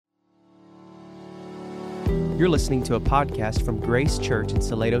You're listening to a podcast from Grace Church in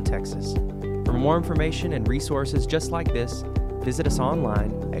Salado, Texas. For more information and resources just like this, visit us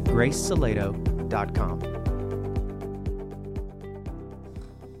online at gracesalado.com.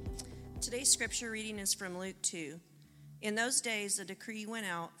 Today's scripture reading is from Luke 2. In those days, a decree went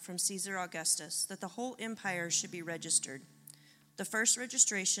out from Caesar Augustus that the whole empire should be registered. The first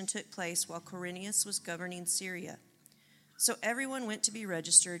registration took place while Quirinius was governing Syria. So everyone went to be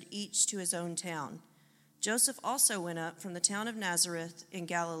registered, each to his own town. Joseph also went up from the town of Nazareth in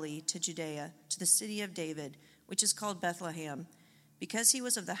Galilee to Judea, to the city of David, which is called Bethlehem, because he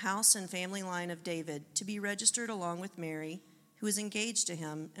was of the house and family line of David, to be registered along with Mary, who was engaged to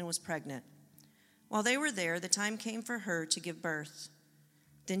him and was pregnant. While they were there, the time came for her to give birth.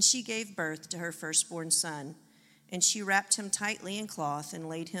 Then she gave birth to her firstborn son, and she wrapped him tightly in cloth and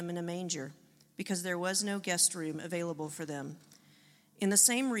laid him in a manger, because there was no guest room available for them. In the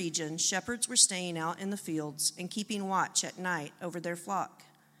same region, shepherds were staying out in the fields and keeping watch at night over their flock.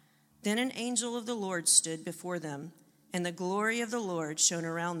 Then an angel of the Lord stood before them, and the glory of the Lord shone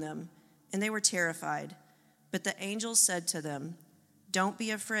around them, and they were terrified. But the angel said to them, "Don't be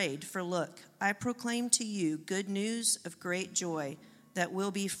afraid, for look, I proclaim to you good news of great joy that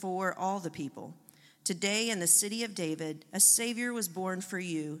will be for all the people. Today in the city of David, a Savior was born for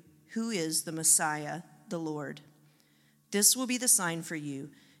you, who is the Messiah, the Lord. This will be the sign for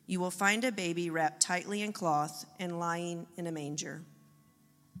you. You will find a baby wrapped tightly in cloth and lying in a manger."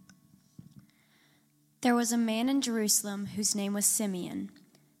 There was a man in Jerusalem whose name was Simeon.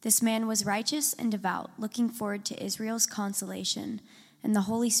 This man was righteous and devout, looking forward to Israel's consolation, and the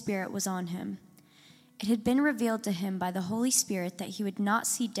Holy Spirit was on him. It had been revealed to him by the Holy Spirit that he would not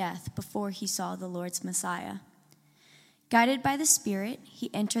see death before he saw the Lord's Messiah. Guided by the Spirit,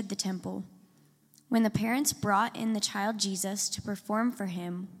 he entered the temple. When the parents brought in the child Jesus to perform for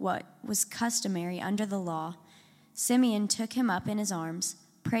him what was customary under the law, Simeon took him up in his arms,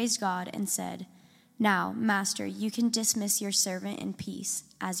 praised God, and said, "Now, Master, you can dismiss your servant in peace,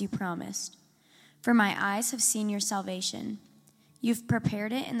 as you promised. For my eyes have seen your salvation. You've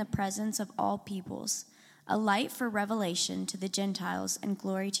prepared it in the presence of all peoples, a light for revelation to the Gentiles and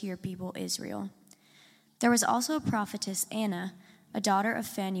glory to your people Israel." There was also a prophetess, Anna, a daughter of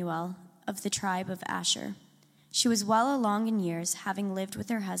Phanuel, of the tribe of Asher. She was well along in years, having lived with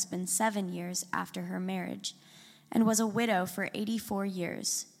her husband 7 years after her marriage, and was a widow for 84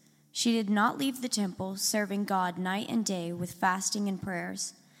 years. She did not leave the temple, serving God night and day with fasting and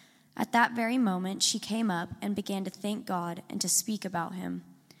prayers. At that very moment she came up and began to thank God and to speak about him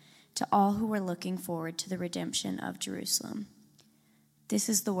to all who were looking forward to the redemption of Jerusalem. This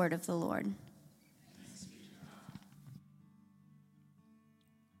is the word of the Lord.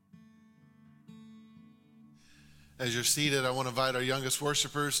 As you're seated, I want to invite our youngest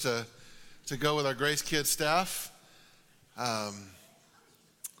worshipers to go with our Grace Kids staff.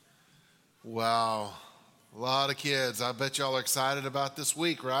 Wow, a lot of kids. I bet y'all are excited about this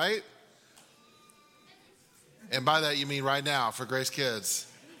week, right? And by that you mean right now for Grace Kids.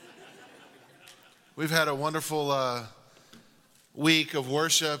 We've had a wonderful week of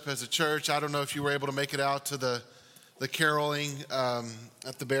worship as a church. I don't know if you were able to make it out to the caroling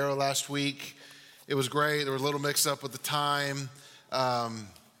at the Barrow last week. It was great. There was a little mix up with the time,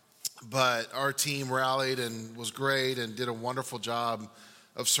 but our team rallied and was great and did a wonderful job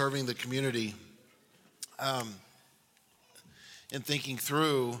of serving the community and thinking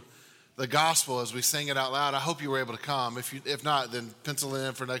through the gospel as we sang it out loud. I hope you were able to come. If not, then pencil it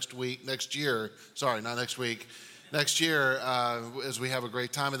in for next year, as we have a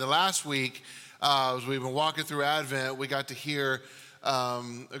great time. And the last week, as we've been walking through Advent, we got to hear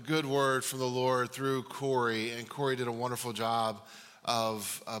a good word from the Lord through Corey, and Corey did a wonderful job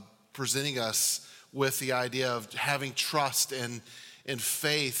of presenting us with the idea of having trust and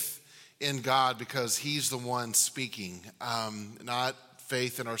faith in God, because he's the one speaking, not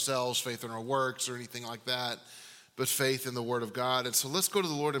faith in ourselves, faith in our works or anything like that, but faith in the Word of God. And so let's go to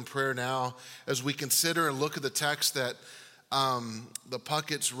the Lord in prayer now as we consider and look at the text that the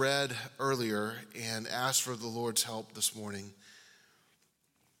Pucketts read earlier and ask for the Lord's help this morning.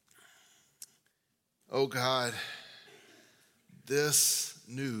 Oh God, this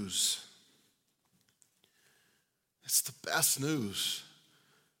news, it's the best news.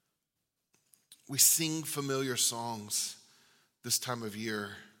 We sing familiar songs this time of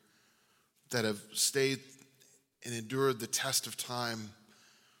year that have stayed and endured the test of time,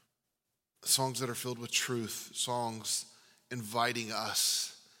 songs that are filled with truth, songs inviting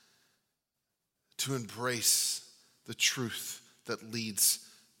us to embrace the truth that leads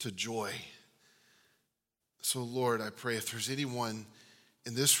to joy. So Lord, I pray if there's anyone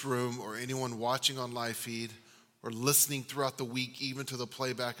in this room or anyone watching on live feed or listening throughout the week, even to the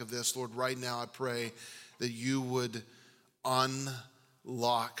playback of this, Lord, right now I pray that you would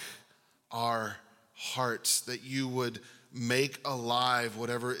unlock our hearts, that you would make alive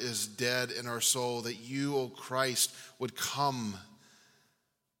whatever is dead in our soul, that you, O Christ, would come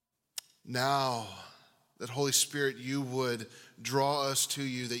now, that Holy Spirit, you would draw us to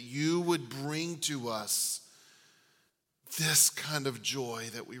you, that you would bring to us this kind of joy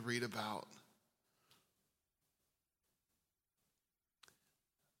that we read about.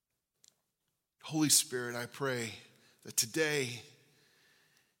 Holy Spirit, I pray that today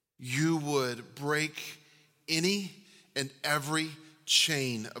you would break any and every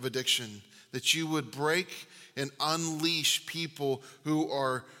chain of addiction, that you would break and unleash people who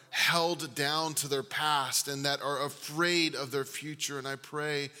are held down to their past and that are afraid of their future. And I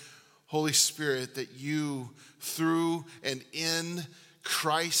pray, Holy Spirit, that you, through and in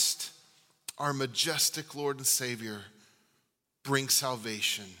Christ, our majestic Lord and Savior, bring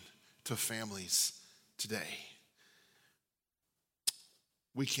salvation to families today.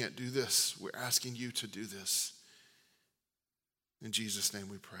 We can't do this. We're asking you to do this. In Jesus' name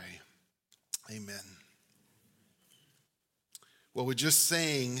we pray. Amen. Well, we just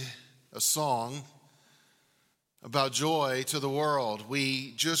sang a song about joy to the world.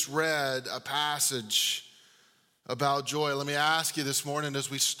 We just read a passage about joy. Let me ask you this morning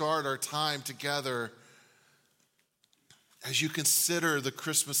as we start our time together, as you consider the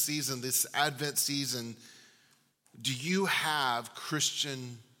Christmas season, this Advent season, do you have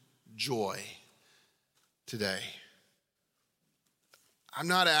Christian joy today? I'm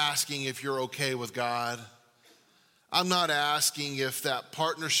not asking if you're okay with God. I'm not asking if that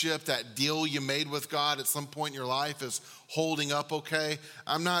partnership, that deal you made with God at some point in your life is holding up okay.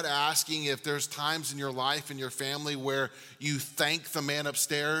 I'm not asking if there's times in your life and your family where you thank the man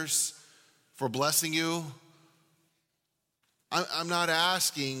upstairs for blessing you. I'm not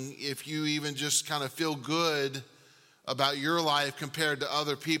asking if you even just kind of feel good about your life compared to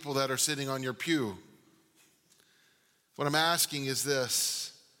other people that are sitting on your pew. What I'm asking is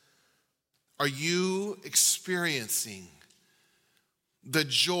this: are you experiencing the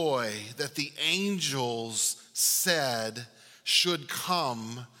joy that the angels said should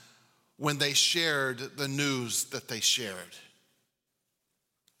come when they shared the news that they shared?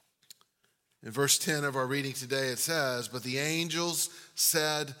 In verse 10 of our reading today, it says, "But the angels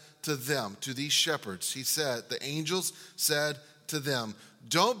said to them," to these shepherds, the angels said to them,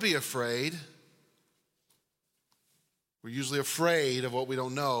 "Don't be afraid." We're usually afraid of what we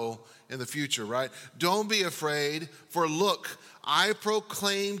don't know in the future, right? "Don't be afraid, for look, I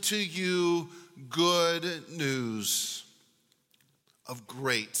proclaim to you good news of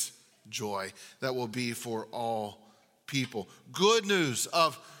great joy that will be for all people." Good news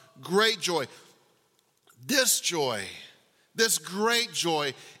of great joy. This great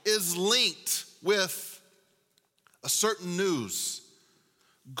joy is linked with a certain news.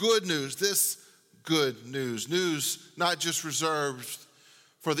 Good news, this good news. News not just reserved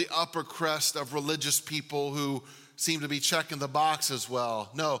for the upper crust of religious people who seem to be checking the box as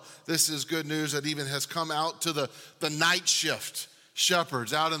well. No, this is good news that even has come out to the night shift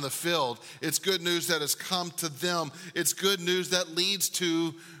shepherds out in the field. It's good news that has come to them. It's good news that leads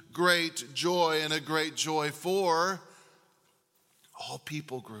to great joy, and a great joy for all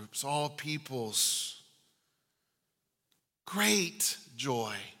people groups, all peoples. Great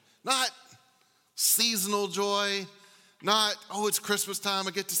joy. Not seasonal joy, not, oh, it's Christmas time,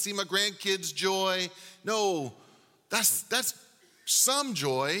 I get to see my grandkids' joy. No, that's some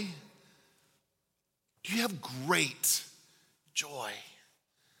joy. Do you have great joy?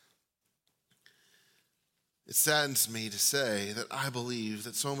 It saddens me to say that I believe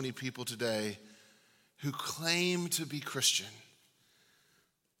that so many people today who claim to be Christian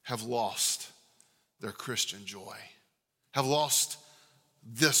have lost their Christian joy, have lost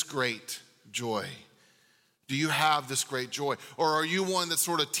this great joy. Do you have this great joy? Or are you one that's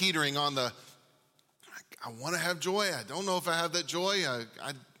sort of teetering on the, I want to have joy, I don't know if I have that joy,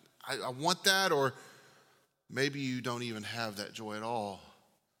 I want that, or maybe you don't even have that joy at all.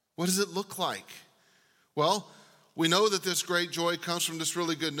 What does it look like? Well, we know that this great joy comes from this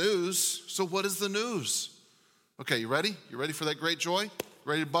really good news. So what is the news? Okay, you ready? You ready for that great joy?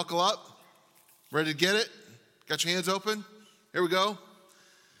 Ready to buckle up? Ready to get it? Got your hands open? Here we go.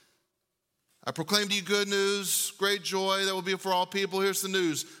 "I proclaim to you good news, great joy that will be for all people." Here's the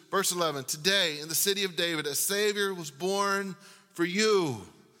news. Verse 11, "Today in the city of David, a Savior was born for you,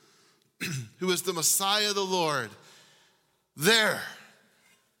 who is the Messiah, the Lord." There.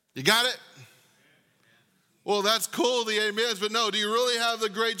 You got it? Well, that's cool, the amens, but no, do you really have the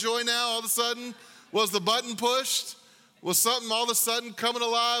great joy now all of a sudden? Was the button pushed? Was something all of a sudden coming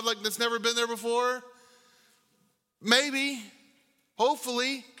alive like that's never been there before? Maybe,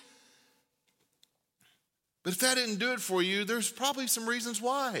 hopefully. But if that didn't do it for you, there's probably some reasons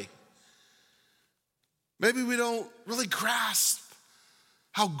why. Maybe we don't really grasp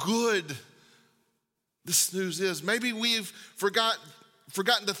how good this news is. Maybe we've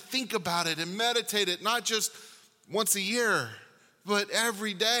forgotten to think about it and meditate it, not just once a year, but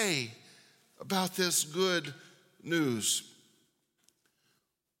every day about this good news.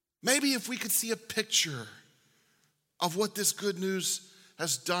 Maybe if we could see a picture of what this good news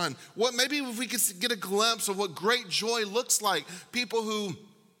has done. Maybe if we could get a glimpse of what great joy looks like. People who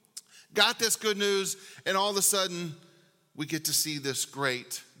got this good news and all of a sudden we get to see this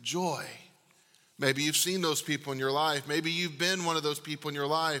great joy. Maybe you've seen those people in your life. Maybe you've been one of those people in your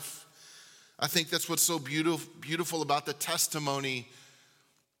life. I think that's what's so beautiful about the testimony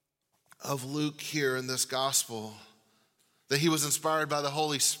of Luke here in this gospel. That he was inspired by the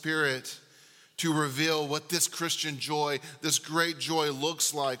Holy Spirit to reveal what this Christian joy, this great joy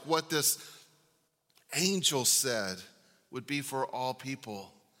looks like, what this angel said would be for all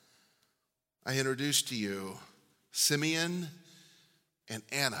people. I introduced to you Simeon and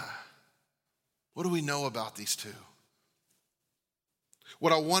Anna. What do we know about these two?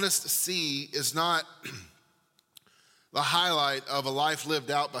 What I want us to see is not the highlight of a life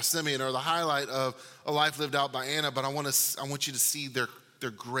lived out by Simeon or the highlight of a life lived out by Anna, but I want you to see their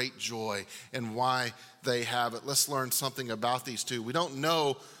great joy and why they have it. Let's learn something about these two. We don't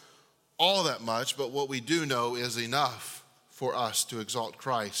know all that much, but what we do know is enough for us to exalt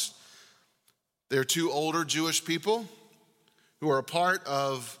Christ. They're two older Jewish people who are a part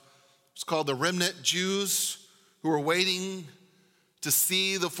of what's called the remnant Jews, who are waiting to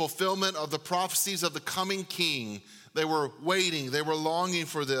see the fulfillment of the prophecies of the coming king. They were waiting. They were longing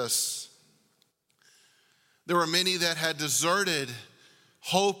for this. There were many that had deserted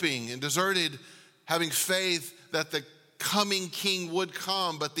hoping and deserted having faith that the coming king would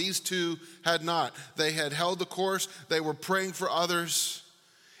come, but these two had not. They had held the course. They were praying for others.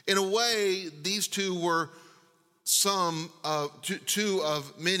 In a way, these two were two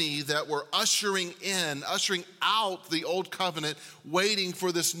of many that were ushering out the old covenant, waiting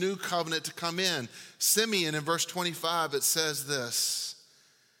for this new covenant to come in. Simeon, in verse 25, it says this: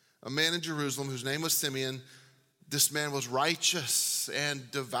 a man in Jerusalem whose name was Simeon. This man was righteous and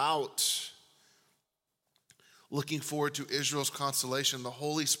devout, looking forward to Israel's consolation. The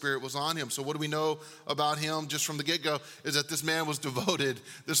Holy Spirit was on him. So what do we know about him just from the get-go is that this man was devoted.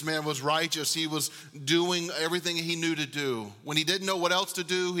 This man was righteous. He was doing everything he knew to do. When he didn't know what else to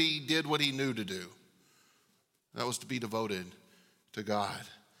do, he did what he knew to do. That was to be devoted to God.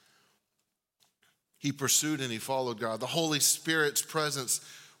 He pursued and he followed God. The Holy Spirit's presence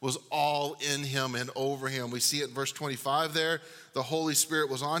was all in him and over him. We see it in verse 25 there. The Holy Spirit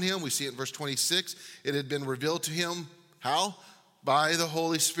was on him. We see it in verse 26. It had been revealed to him. How? By the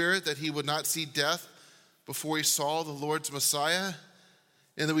Holy Spirit, that he would not see death before he saw the Lord's Messiah.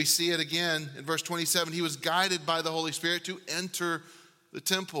 And then we see it again in verse 27. He was guided by the Holy Spirit to enter the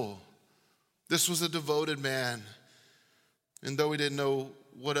temple. This was a devoted man. And though he didn't know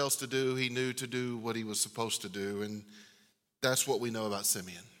what else to do, he knew to do what he was supposed to do. And that's what we know about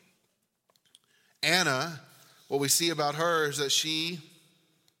Simeon. Anna, what we see about her is that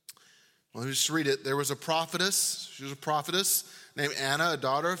let me just read it. There was a prophetess. She was a prophetess named Anna, a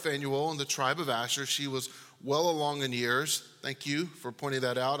daughter of Phanuel in the tribe of Asher. She was well along in years. Thank you for pointing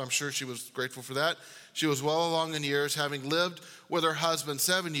that out. I'm sure she was grateful for that. She was well along in years, having lived with her husband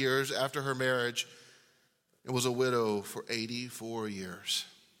 7 years after her marriage, and was a widow for 84 years.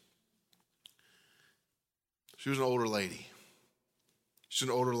 She was an older lady. She's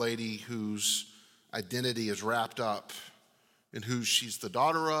an older lady whose identity is wrapped up in who she's the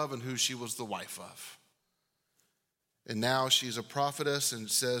daughter of and who she was the wife of. And now she's a prophetess and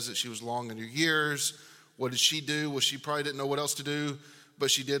says that she was long in her years. What did she do? Well, she probably didn't know what else to do,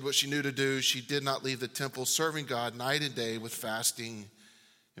 but she did what she knew to do. She did not leave the temple, serving God night and day with fasting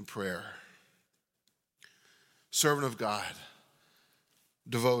and prayer. Servant of God,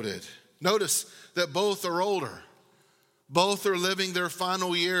 devoted. Notice that both are older. Both are living their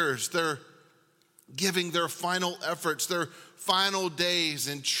final years. They're giving their final efforts, their final days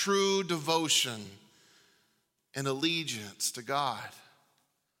in true devotion and allegiance to God.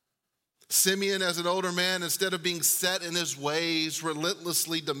 Simeon, as an older man, instead of being set in his ways,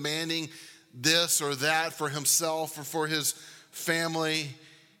 relentlessly demanding this or that for himself or for his family,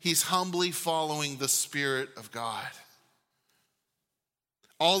 he's humbly following the Spirit of God.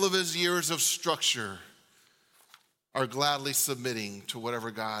 All of his years of structure, are gladly submitting to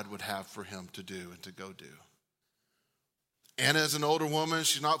whatever God would have for him to do and to go do. Anna is an older woman.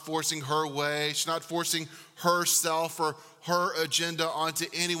 She's not forcing her way. She's not forcing herself or her agenda onto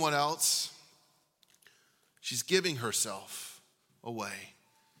anyone else. She's giving herself away,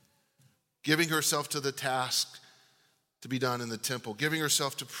 giving herself to the task to be done in the temple, giving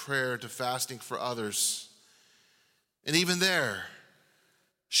herself to prayer, to fasting for others. And even there,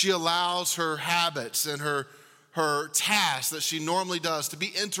 she allows her habits and her tasks that she normally does to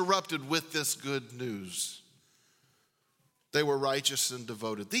be interrupted with this good news. They were righteous and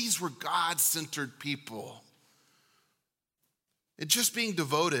devoted. These were God-centered people. And just being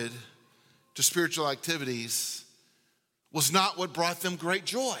devoted to spiritual activities was not what brought them great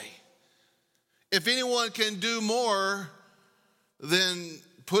joy. If anyone can do more, then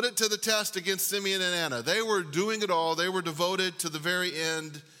put it to the test against Simeon and Anna. They were doing it all. They were devoted to the very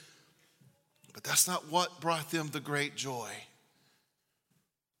end. But that's not what brought them the great joy.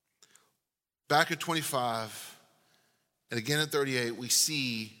 Back at 25, and again in 38, we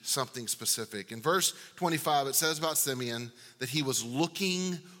see something specific. In verse 25, it says about Simeon that he was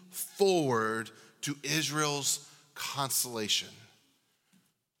looking forward to Israel's consolation.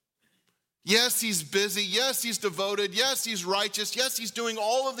 Yes, he's busy. Yes, he's devoted. Yes, he's righteous. Yes, he's doing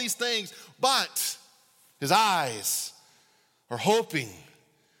all of these things. But his eyes are hoping,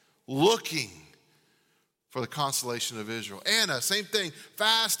 looking for the consolation of Israel. Anna, same thing,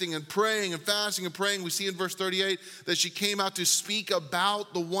 fasting and praying and fasting and praying. We see in verse 38 that she came out to speak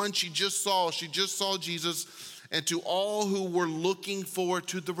about the one she just saw. She just saw Jesus, and to all who were looking forward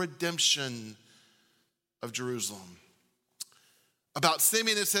to the redemption of Jerusalem. About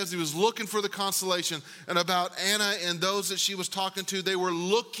Simeon, it says he was looking for the consolation. And about Anna and those that she was talking to, they were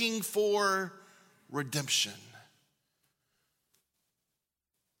looking for redemption.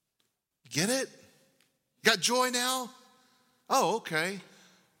 Get it? Got joy now? Oh, okay.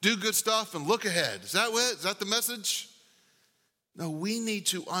 Do good stuff and look ahead. Is that it? Is that the message? No, we need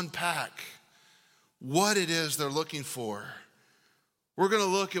to unpack what it is they're looking for. We're going to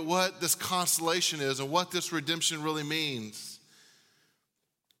look at what this consolation is and what this redemption really means.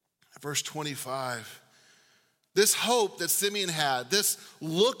 Verse 25. This hope that Simeon had, this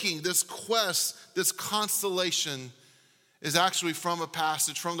looking, this quest, this consolation is actually from a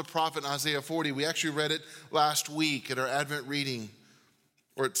passage from the prophet in Isaiah 40. We actually read it last week at our Advent reading,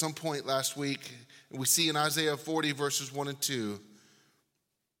 or at some point last week. And we see in Isaiah 40 verses 1 and 2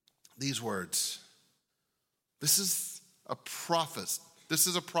 these words. This is a prophet. This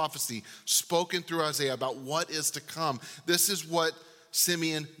is a prophecy spoken through Isaiah about what is to come. This is what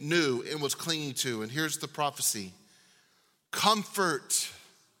Simeon knew and was clinging to. And here's the prophecy. Comfort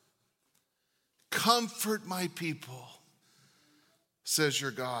my people, says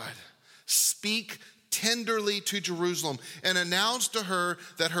your God. Speak tenderly to Jerusalem and announce to her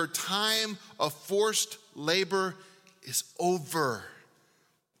that her time of forced labor is over.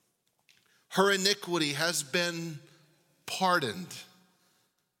 Her iniquity has been pardoned,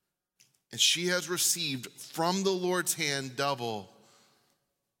 and she has received from the Lord's hand double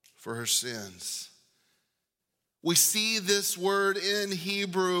for her sins. We see this word in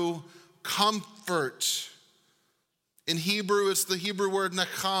Hebrew, comfort. In Hebrew, it's the Hebrew word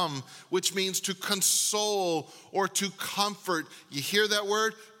nacham, which means to console or to comfort. You hear that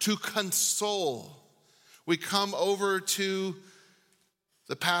word? To console. We come over to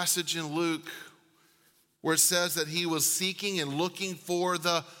the passage in Luke where it says that he was seeking and looking for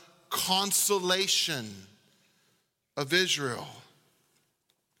the consolation of Israel.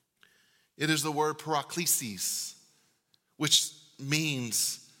 It is the word paraklesis, which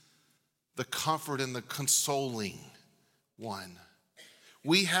means the comfort and the consoling one.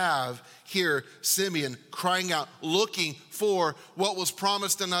 We have here Simeon crying out, looking for what was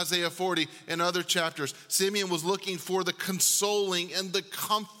promised in Isaiah 40 and other chapters. Simeon was looking for the consoling and the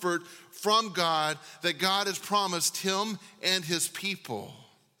comfort from God that God has promised him and his people.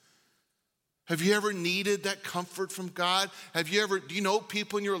 Have you ever needed that comfort from God? Do you know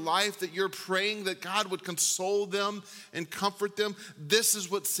people in your life that you're praying that God would console them and comfort them? This is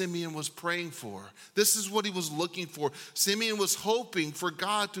what Simeon was praying for. This is what he was looking for. Simeon was hoping for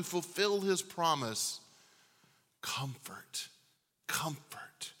God to fulfill his promise. Comfort,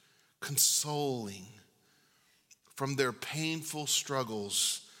 consoling from their painful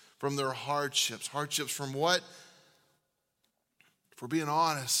struggles, from their hardships. Hardships from what? If we're being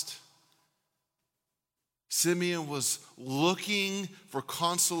honest, Simeon was looking for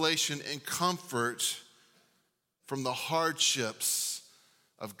consolation and comfort from the hardships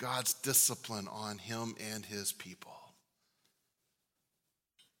of God's discipline on him and his people.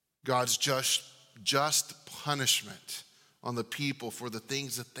 God's just just punishment on the people for the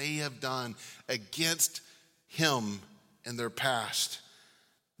things that they have done against him in their past.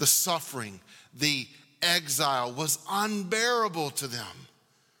 The suffering, the exile was unbearable to them.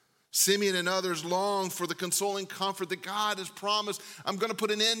 Simeon and others longed for the consoling comfort that God has promised. I'm going to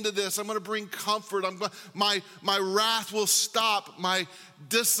put an end to this. I'm going to bring comfort. My wrath will stop. My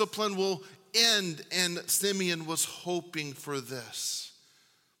discipline will end. And Simeon was hoping for this.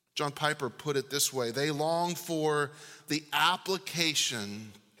 John Piper put it this way: they longed for the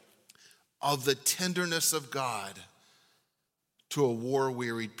application of the tenderness of God to a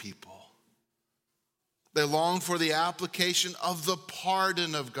war-wearied people. They long for the application of the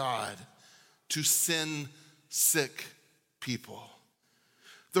pardon of God to sin-sick people.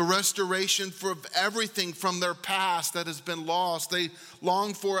 The restoration for everything from their past that has been lost. They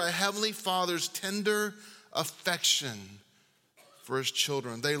long for a heavenly Father's tender affection for his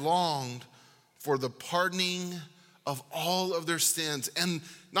children. They longed for the pardoning of all of their sins. And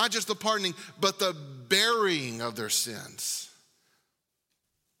not just the pardoning, but the burying of their sins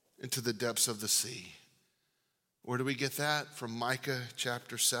into the depths of the sea. Where do we get that? From Micah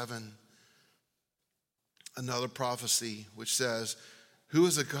chapter 7. Another prophecy which says, "Who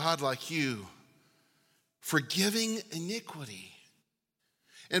is a God like you, forgiving iniquity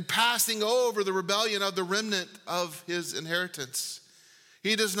and passing over the rebellion of the remnant of his inheritance?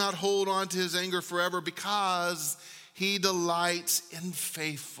 He does not hold on to his anger forever because he delights in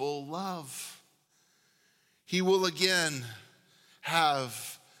faithful love. He will again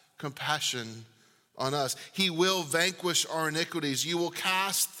have compassion on us. He will vanquish our iniquities. You will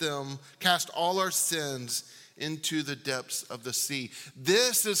cast all our sins into the depths of the sea."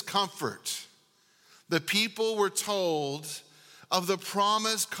 This is comfort. The people were told of the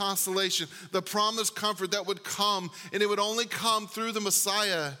promised consolation, the promised comfort that would come, and it would only come through the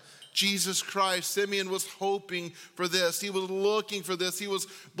Messiah, Jesus Christ. Simeon was hoping for this. He was looking for this. He was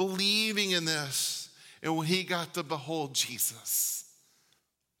believing in this. And when he got to behold Jesus,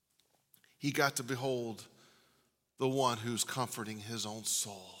 he got to behold the one who's comforting his own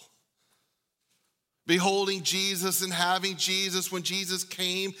soul. Beholding Jesus and having Jesus, when Jesus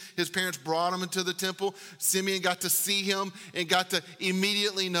came, his parents brought him into the temple. Simeon got to see him and got to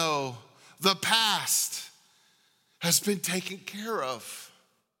immediately know the past has been taken care of.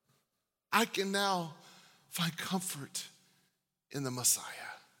 I can now find comfort in the Messiah.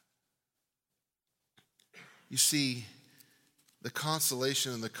 You see, the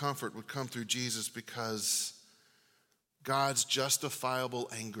consolation and the comfort would come through Jesus because God's justifiable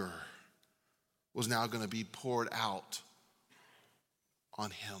anger was now going to be poured out on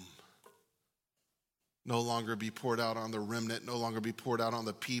him. No longer be poured out on the remnant, no longer be poured out on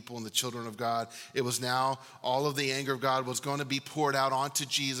the people and the children of God. It was now, all of the anger of God was going to be poured out onto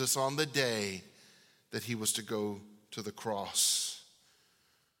Jesus on the day that he was to go to the cross.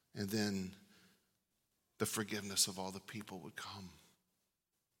 And then the forgiveness of all the people would come.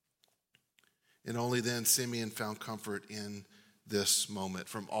 And only then Simeon found comfort in this moment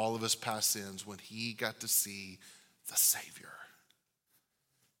from all of his past sins when he got to see the Savior.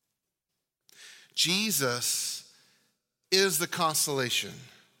 Jesus is the consolation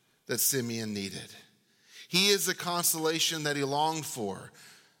that Simeon needed. He is the consolation that he longed for.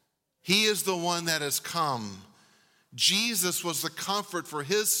 He is the one that has come. Jesus was the comfort for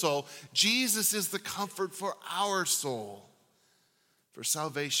his soul. Jesus is the comfort for our soul. For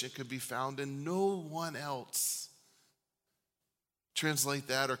salvation can be found in no one else. Translate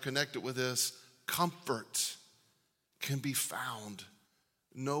that or connect it with this: comfort can be found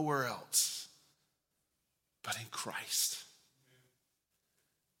nowhere else but in Christ.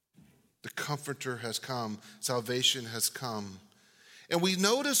 The Comforter has come. Salvation has come. And we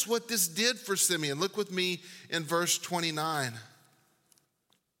notice what this did for Simeon. Look with me in verse 29.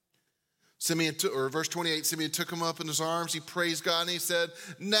 Verse 28, Simeon took him up in his arms. He praised God and he said,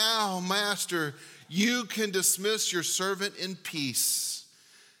 "Now, Master, you can dismiss your servant in peace,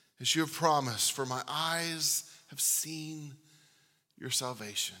 as you have promised, for my eyes have seen your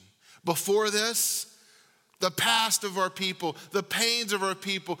salvation." Before this, the past of our people, the pains of our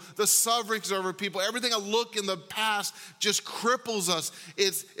people, the sufferings of our people, everything I look in the past just cripples us.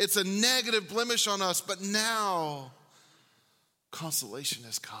 It's a negative blemish on us. But now, consolation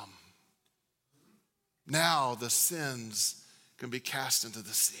has come. Now the sins can be cast into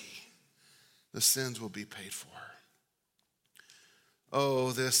the sea. The sins will be paid for.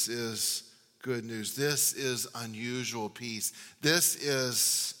 Oh, this is good news. This is unusual peace. This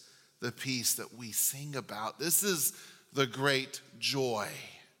is the peace that we sing about. This is the great joy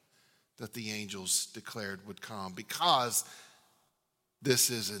that the angels declared would come, because This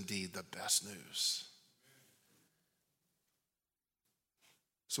is indeed the best news.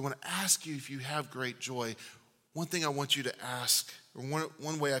 So I want to ask you if you have great joy. One thing I want you to ask, or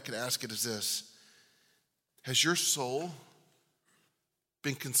one way I could ask it is this. Has your soul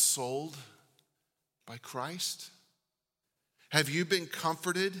been consoled by Christ? Have you been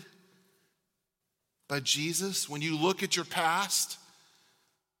comforted by Jesus? When you look at your past,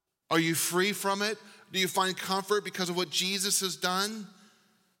 are you free from it? Do you find comfort because of what Jesus has done?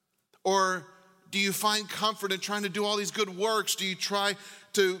 Or do you find comfort in trying to do all these good works? Do you try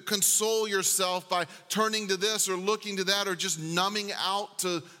to console yourself by turning to this or looking to that, or just numbing out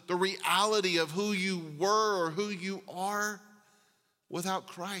to the reality of who you were or who you are without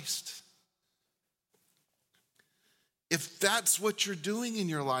Christ? If that's what you're doing in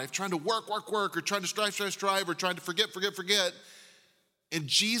your life, trying to work, or trying to strive, or trying to forget, and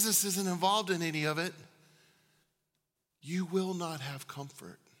Jesus isn't involved in any of it, you will not have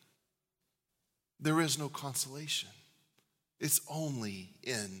comfort. There is no consolation. It's only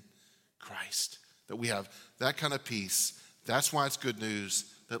in Christ that we have that kind of peace. That's why it's good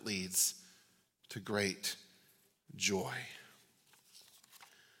news that leads to great joy.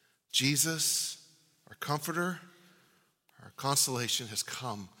 Jesus, our comforter, our consolation, has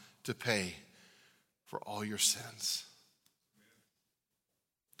come to pay for all your sins.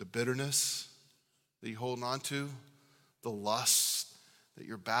 The bitterness that you're holding on to, the lust that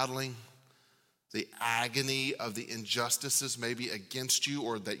you're battling, the agony of the injustices maybe against you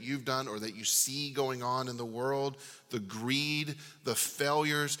or that you've done or that you see going on in the world, the greed, the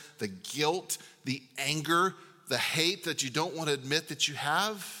failures, the guilt, the anger, the hate that you don't want to admit that you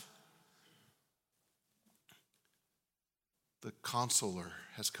have. The Consoler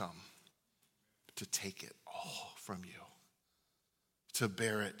has come to take it all from you, to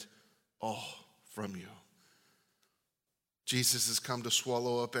bear it all from you. Jesus has come to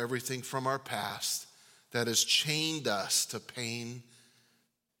swallow up everything from our past that has chained us to pain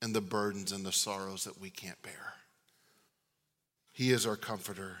and the burdens and the sorrows that we can't bear. He is our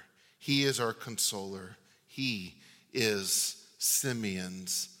comforter. He is our consoler. He is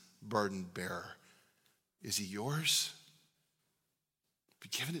Simeon's burden bearer. Is he yours?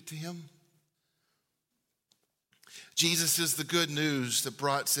 Have you given it to him? Jesus is the good news that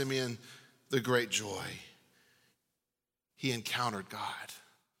brought Simeon the great joy. He encountered God,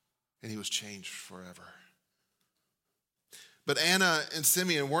 and he was changed forever. But Anna and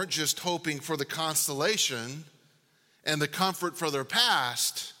Simeon weren't just hoping for the consolation and the comfort for their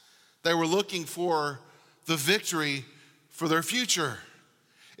past. They were looking for the victory for their future.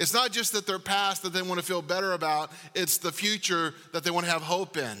 It's not just that their past that they want to feel better about, it's the future that they want to have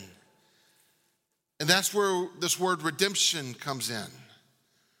hope in. And that's where this word redemption comes in.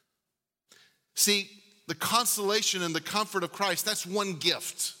 See, the consolation and the comfort of Christ, that's one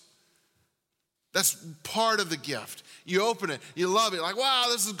gift. That's part of the gift. You open it, you love it, like, wow,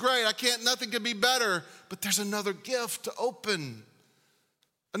 this is great. Nothing could be better. But there's another gift to open.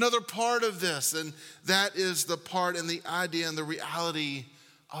 Another part of this, and that is the part and the idea and the reality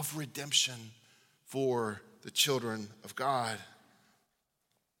of redemption for the children of God.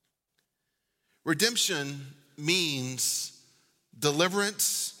 Redemption means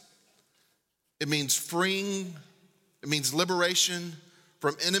deliverance. It means freeing. It means liberation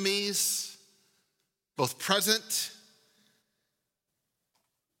from enemies, both present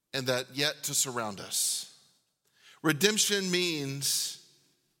and that yet to surround us. Redemption means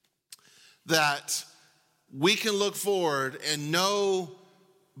that we can look forward and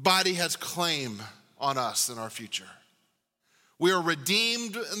nobody has claim on us in our future. We are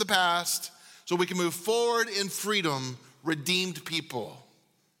redeemed in the past, so we can move forward in freedom, redeemed people.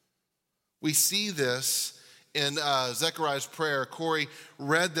 We see this in Zechariah's prayer. Corey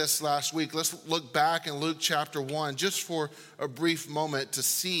read this last week. Let's look back in Luke chapter 1 just for a brief moment to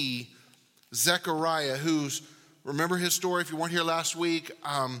see Zechariah, remember his story if you weren't here last week.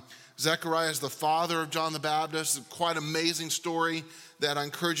 Zechariah is the father of John the Baptist. It's quite an amazing story that I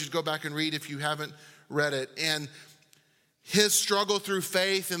encourage you to go back and read if you haven't read it. And his struggle through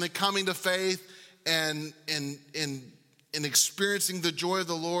faith and the coming to faith and experiencing the joy of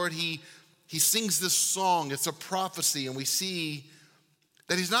the Lord, he sings this song. It's a prophecy, and we see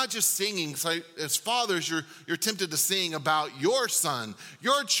that he's not just singing. So as fathers, you're tempted to sing about your son,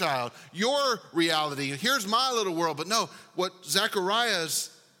 your child, your reality. Here's my little world. But no, what Zechariah is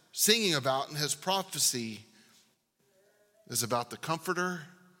singing about in his prophecy is about the comforter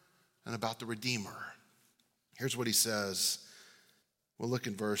and about the redeemer. Here's what he says. We'll look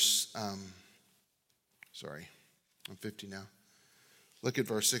in verse, I'm 50 now. Look at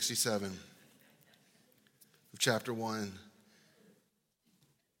verse 67 of chapter 1.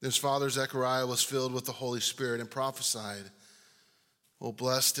 His father Zechariah was filled with the Holy Spirit and prophesied, "Oh,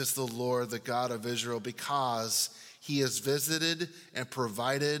 blessed is the Lord, the God of Israel, because he has visited and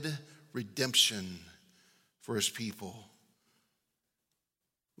provided redemption for his people."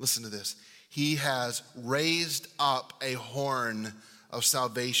 Listen to this. He has raised up a horn of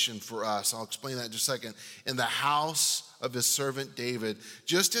salvation for us. I'll explain that in just a second. In the house of his servant David,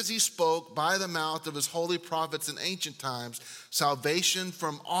 just as he spoke by the mouth of his holy prophets in ancient times, salvation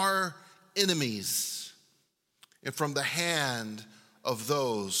from our enemies and from the hand of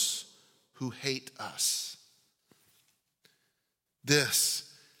those who hate us. This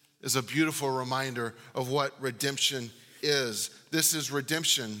is a beautiful reminder of what redemption is. This is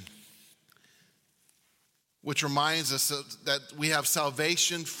redemption, which reminds us that we have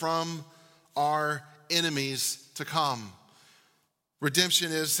salvation from our enemies to come.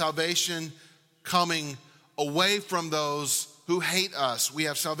 Redemption is salvation coming away from those who hate us. We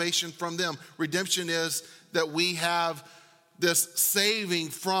have salvation from them. Redemption is that we have this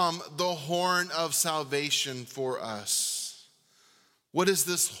saving from the horn of salvation for us. What is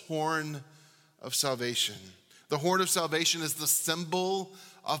this horn of salvation? The horn of salvation is the symbol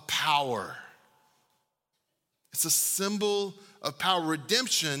of power. It's a symbol of power.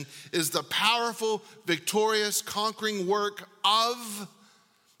 Redemption is the powerful, victorious, conquering work of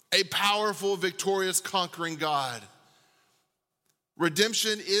a powerful, victorious, conquering God.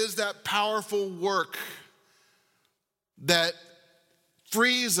 Redemption is that powerful work that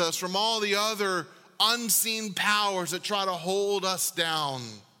frees us from all the other unseen powers that try to hold us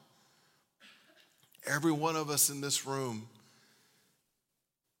down. Every one of us in this room,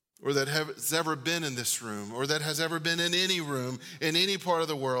 or that has ever been in this room, or that has ever been in any room, in any part of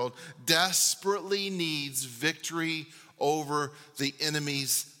the world, desperately needs victory over the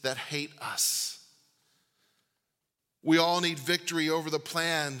enemies that hate us. We all need victory over the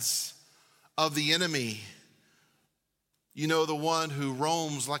plans of the enemy. You know, the one who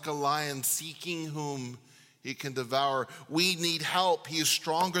roams like a lion, seeking whom he can devour. We need help. He is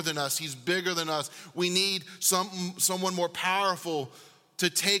stronger than us. He's bigger than us. We need someone more powerful to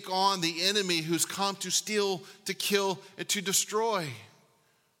take on the enemy who's come to steal, to kill, and to destroy.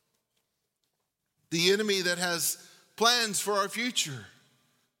 The enemy that has plans for our future.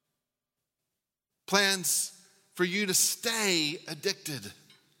 Plans for you to stay addicted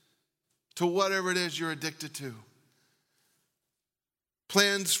to whatever it is you're addicted to.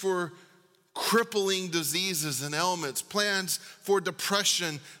 Plans for crippling diseases and ailments, plans for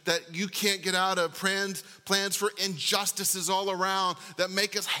depression that you can't get out of, plans for injustices all around that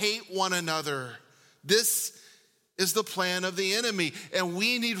make us hate one another. This is the plan of the enemy, and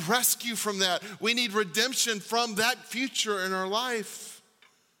we need rescue from that. We need redemption from that future in our life.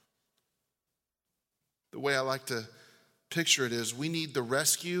 The way I like to picture it is we need the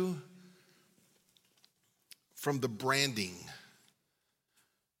rescue from the branding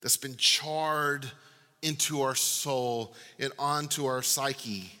that's been charred into our soul and onto our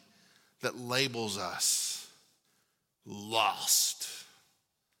psyche that labels us lost,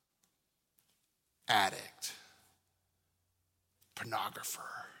 addict,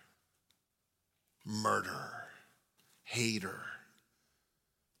 pornographer, murderer, hater.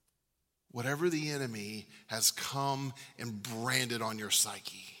 Whatever the enemy has come and branded on your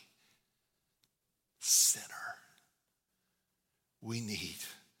psyche, sinner, we need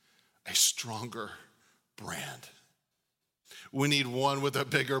a stronger brand. We need one with a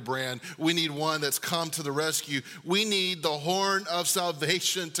bigger brand. We need one that's come to the rescue. We need the horn of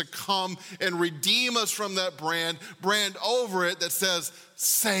salvation to come and redeem us from that brand over it that says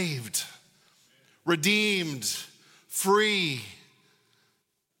saved, redeemed, free.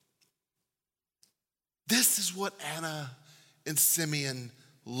 This is what Anna and Simeon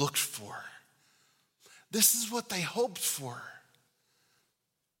looked for. This is what they hoped for.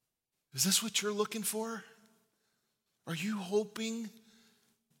 Is this what you're looking for? Are you hoping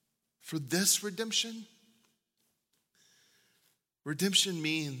for this redemption? Redemption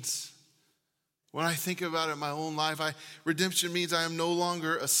means, when I think about it in my own life, redemption means I am no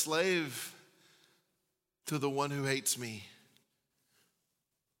longer a slave to the one who hates me.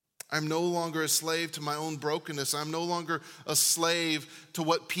 I'm no longer a slave to my own brokenness. I'm no longer a slave to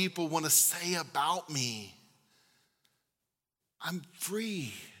what people want to say about me. I'm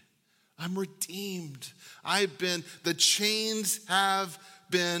free. I'm redeemed. The chains have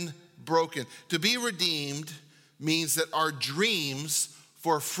been broken. To be redeemed means that our dreams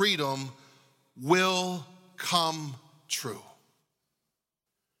for freedom will come true.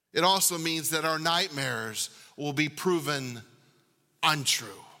 It also means that our nightmares will be proven untrue.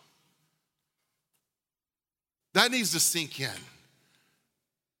 That needs to sink in.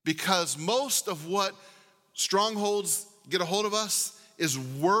 Because most of what strongholds get a hold of us is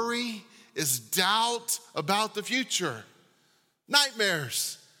worry, is doubt about the future.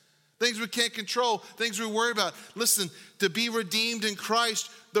 Nightmares, things we can't control, things we worry about. Listen, to be redeemed in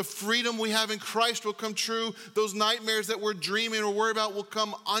Christ, the freedom we have in Christ will come true. Those nightmares that we're dreaming or worry about will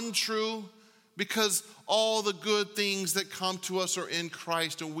come untrue, because all the good things that come to us are in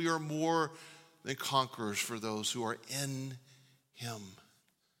Christ, and we are more than conquerors for those who are in him.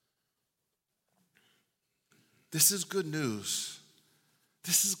 This is good news.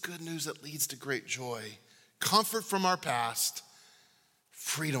 This is good news that leads to great joy. Comfort from our past,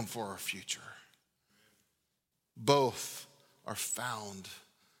 freedom for our future. Both are found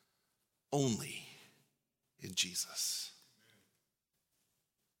only in Jesus.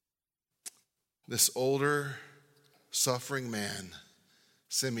 This older, suffering man,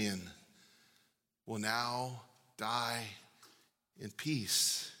 Simeon, will now die in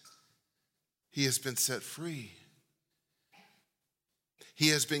peace. He has been set free. He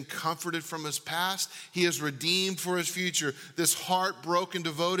has been comforted from his past. He is redeemed for his future. This heartbroken,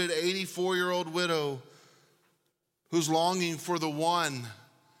 devoted 84-year-old widow who's longing for the one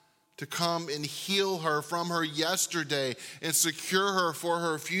to come and heal her from her yesterday and secure her for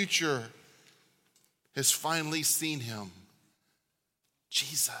her future has finally seen him.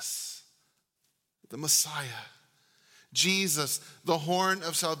 Jesus, the Messiah. Jesus, the horn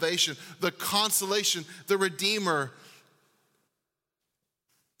of salvation, the consolation, the Redeemer.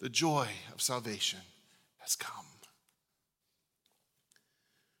 The joy of salvation has come.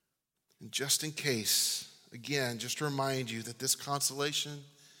 And just in case, again, just to remind you that this consolation,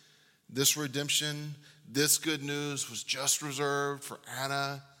 this redemption, this good news was just reserved for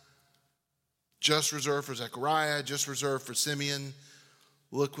Anna, just reserved for Zechariah, just reserved for Simeon.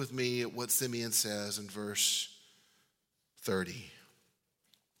 Look with me at what Simeon says in verse 30.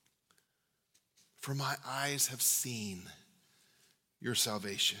 For my eyes have seen your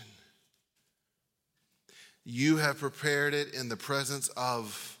salvation. You have prepared it in the presence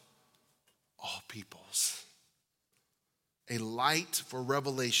of all peoples. A light for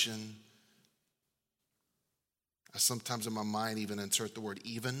revelation. I sometimes in my mind even insert the word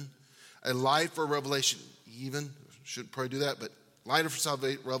even. A light for revelation, even, shouldn't probably do that, but light for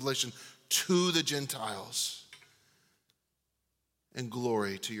revelation to the Gentiles. And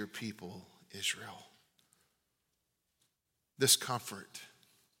glory to your people, Israel. This comfort,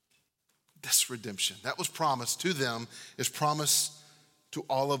 this redemption that was promised to them is promised to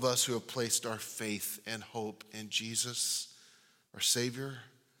all of us who have placed our faith and hope in Jesus, our Savior,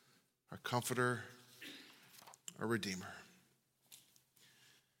 our Comforter, our Redeemer.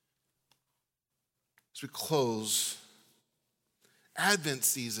 As we close, Advent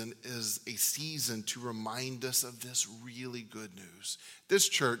season is a season to remind us of this really good news. This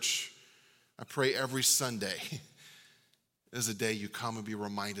church, I pray every Sunday, is a day you come and be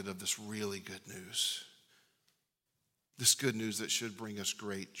reminded of this really good news. This good news that should bring us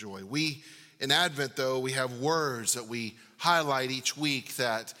great joy. We, in Advent though, we have words that we highlight each week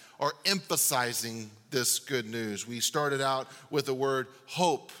that are emphasizing this good news. We started out with the word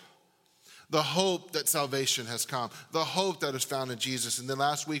hope. The hope that salvation has come. The hope that is found in Jesus. And then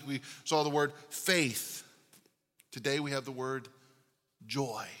last week we saw the word faith. Today we have the word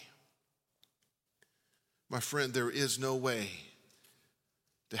joy. My friend, there is no way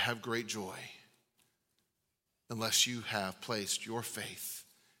to have great joy unless you have placed your faith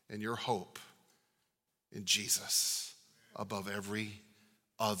and your hope in Jesus above every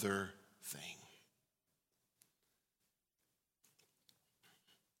other thing.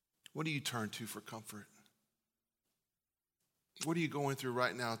 What do you turn to for comfort? What are you going through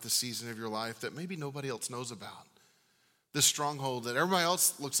right now at this season of your life that maybe nobody else knows about? This stronghold that everybody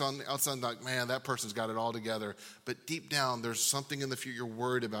else looks on the outside like, man, that person's got it all together. But deep down, there's something in the future you're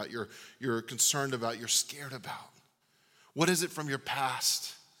worried about, you're concerned about, you're scared about. What is it from your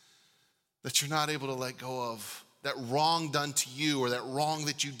past that you're not able to let go of? That wrong done to you or that wrong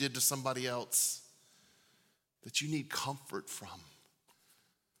that you did to somebody else that you need comfort from,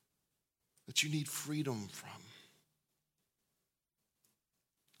 that you need freedom from.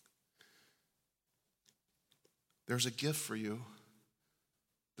 There's a gift for you.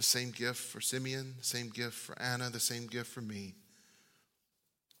 The same gift for Simeon, the same gift for Anna, the same gift for me.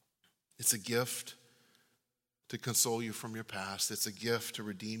 It's a gift to console you from your past. It's a gift to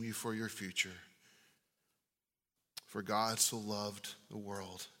redeem you for your future. For God so loved the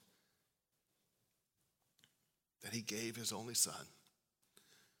world that he gave his only Son,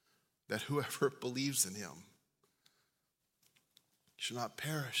 that whoever believes in him should not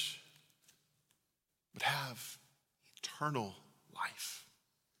perish, but have eternal life.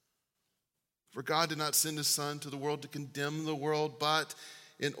 For God did not send his Son to the world to condemn the world, but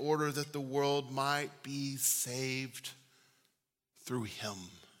in order that the world might be saved through him.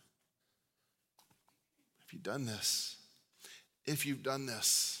 If you've done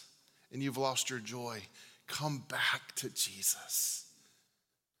this, and you've lost your joy, come back to Jesus.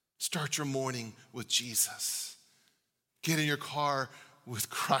 Start your morning with Jesus. Get in your car with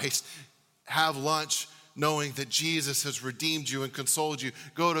Christ. Have lunch knowing that Jesus has redeemed you and consoled you.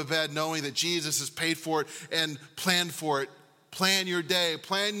 Go to bed knowing that Jesus has paid for it and planned for it. Plan your day.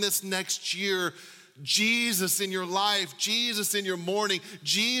 Plan this next year. Jesus in your life, Jesus in your morning,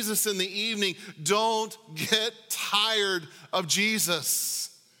 Jesus in the evening. Don't get tired of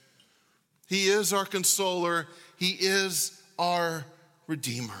Jesus. He is our consoler. He is our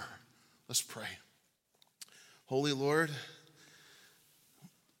Redeemer. Let's pray. Holy Lord,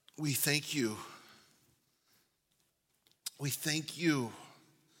 we thank you. We thank you.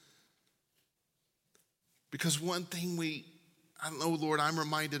 Because one thing I don't know, Lord, I'm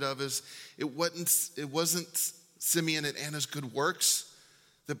reminded of is it wasn't Simeon and Anna's good works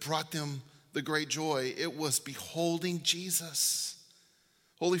that brought them the great joy. It was beholding Jesus.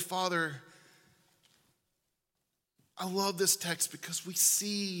 Holy Father, I love this text because we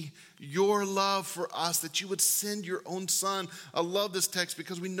see your love for us, that you would send your own Son. I love this text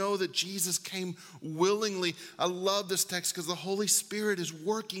because we know that Jesus came willingly. I love this text because the Holy Spirit is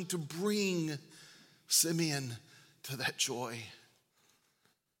working to bring Simeon to that joy.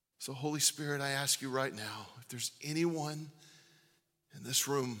 So Holy Spirit, I ask you right now, if there's anyone in this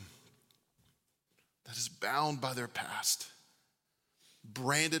room that is bound by their past,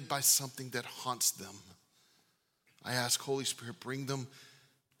 branded by something that haunts them, I ask, Holy Spirit, bring them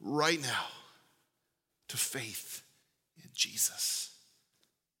right now to faith in Jesus.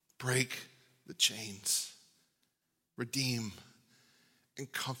 Break the chains, redeem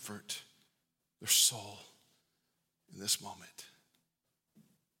and comfort their soul in this moment.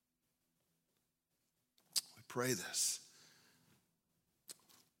 We pray this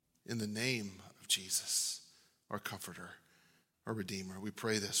in the name of Jesus, our comforter, our Redeemer. We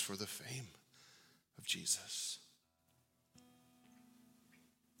pray this for the fame of Jesus.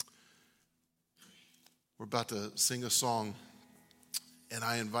 We're about to sing a song, and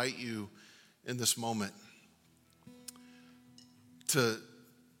I invite you in this moment to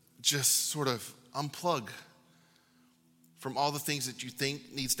just sort of unplug from all the things that you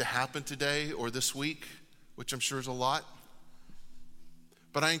think needs to happen today or this week, which I'm sure is a lot.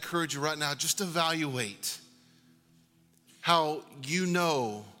 But I encourage you right now, just evaluate how you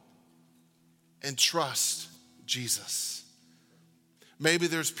know and trust Jesus. Maybe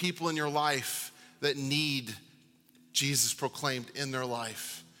there's people in your life that need Jesus proclaimed in their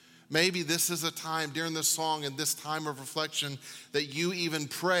life. Maybe this is a time during this song and this time of reflection that you even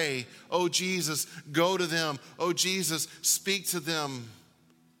pray, oh Jesus, go to them. Oh Jesus, speak to them.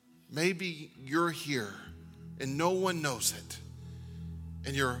 Maybe you're here and no one knows it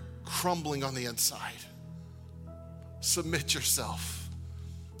and you're crumbling on the inside. Submit yourself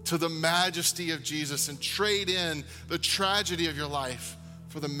to the majesty of Jesus and trade in the tragedy of your life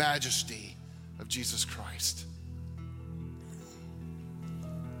for the majesty of Jesus Christ.